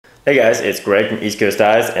Hey guys, it's Greg from East Coast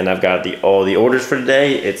Dyes, and I've got all the orders for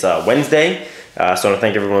today. It's Wednesday, so I want to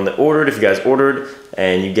thank everyone that ordered. If you guys ordered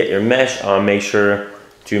and you get your mesh, make sure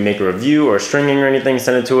to make a review or stringing or anything,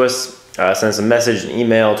 send it to us. Send us a message, an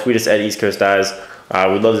email, tweet us at East Coast Dyes.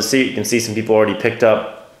 We'd love to see it. You can see some people already picked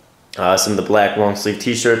up some of the black long sleeve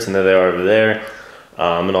t-shirts, and there they are over there.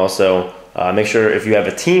 And also make sure if you have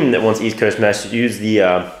a team that wants East Coast mesh, use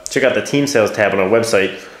the check out the team sales tab on our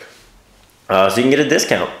website so you can get a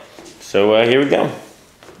discount. So here we go.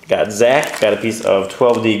 Got Zach, got a piece of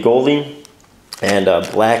 12D goalie and a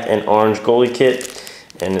black and orange goalie kit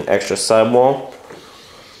and an extra sidewall.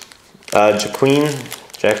 Jacqueline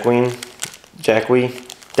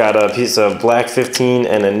got a piece of black 15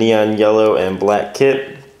 and a neon yellow and black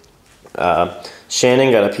kit.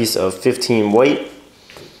 Shannon got a piece of 15 white.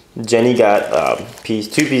 Jenny got two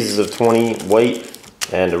pieces of 20 white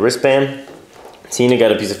and a wristband. Tina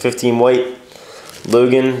got a piece of 15 white.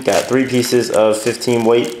 Logan got 3 pieces of 15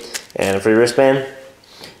 weight and a free wristband.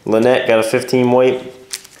 Lynette got a 15 weight.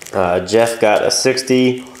 Jeff got a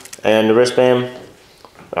 60 and a wristband.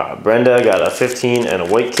 Brenda got a 15 and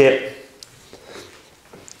a weight kit.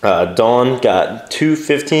 Dawn got 2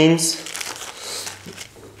 15s.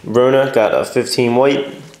 Rona got a 15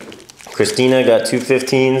 weight. Christina got 2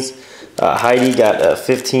 15s. Heidi got a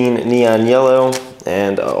 15 neon yellow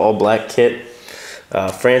and all black kit.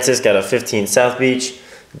 Francis got a 15 South Beach.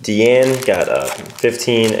 Deanne got a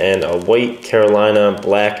 15 and a white Carolina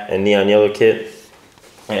black and neon yellow kit,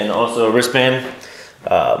 and also a wristband.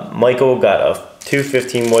 Michael got 2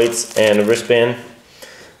 15 whites and a wristband.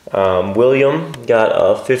 William got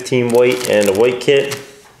a 15 white and a white kit.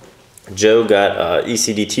 Joe got a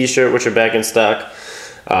ECD t-shirt, which are back in stock.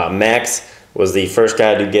 Max was the first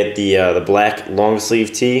guy to get the black long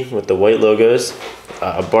sleeve tee with the white logos.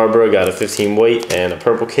 Barbara got a 15 weight and a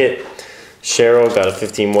purple kit. Cheryl got a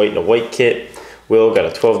 15 weight and a white kit. Will got a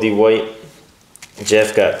 12D white.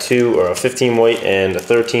 Jeff got a 15 weight and a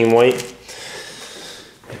 13 weight.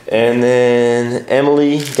 And then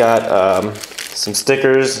Emily got some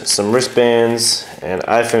stickers, some wristbands, an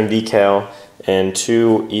iPhone decal, and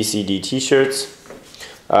 2 ECD t-shirts.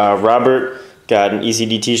 Robert got an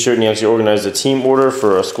ECD t-shirt, and he actually organized a team order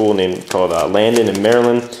for a school called Landon in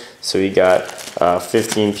Maryland. So he got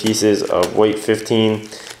 15 pieces of weight 15,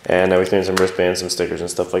 and we threw in some wristbands, some stickers, and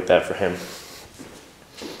stuff like that for him.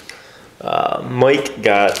 Mike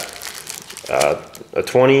got a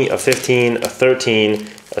 20, a 15, a 13,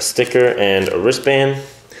 a sticker, and a wristband.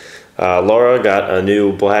 Laura got a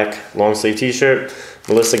new black long sleeve t-shirt.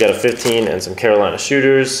 Melissa got a 15 and some Carolina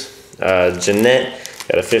shooters. Jeanette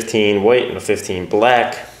got a 15 white and a 15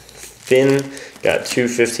 black. Finn got 2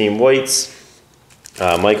 15 whites.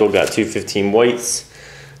 Michael got 2 15 whites.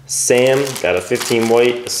 Sam got a 15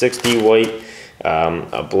 white, a 60 white,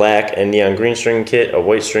 a black and neon green string kit, a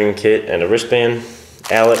white string kit, and a wristband.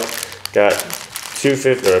 Alec got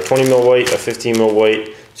 20 mil white, a 15 mil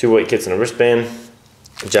white, 2 white kits, and a wristband.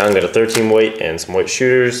 John got a 13 white and some white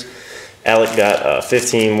shooters. Alec got a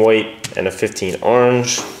 15 white and a 15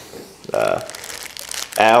 orange.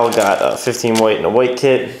 Al got a 15 white and a white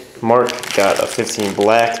kit. Mark got a 15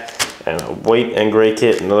 black and a white and gray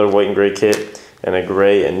kit, another white and gray kit, and a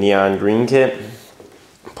gray and neon green kit.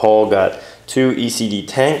 Paul got 2 ECD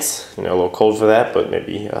tanks. A little cold for that, but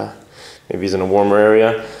maybe he's in a warmer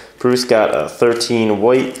area. Bruce got a 13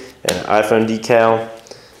 white and an iPhone decal.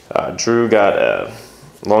 Drew got a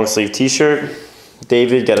long sleeve t-shirt.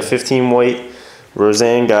 David got a 15 white.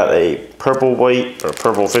 Roseanne got a purple white, or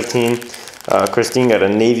purple 15. Christine got a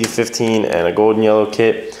navy 15 and a golden yellow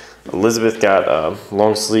kit. Elizabeth got a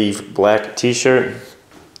long sleeve black t-shirt.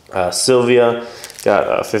 Sylvia got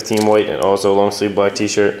a 15 white and also a long sleeve black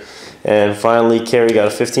t-shirt. And finally, Carrie got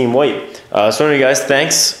a 15 white. So anyway, guys,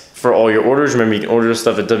 thanks for all your orders. Remember, you can order this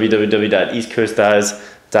stuff at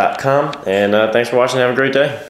www.eastcoastdyes.com. And thanks for watching. Have a great day.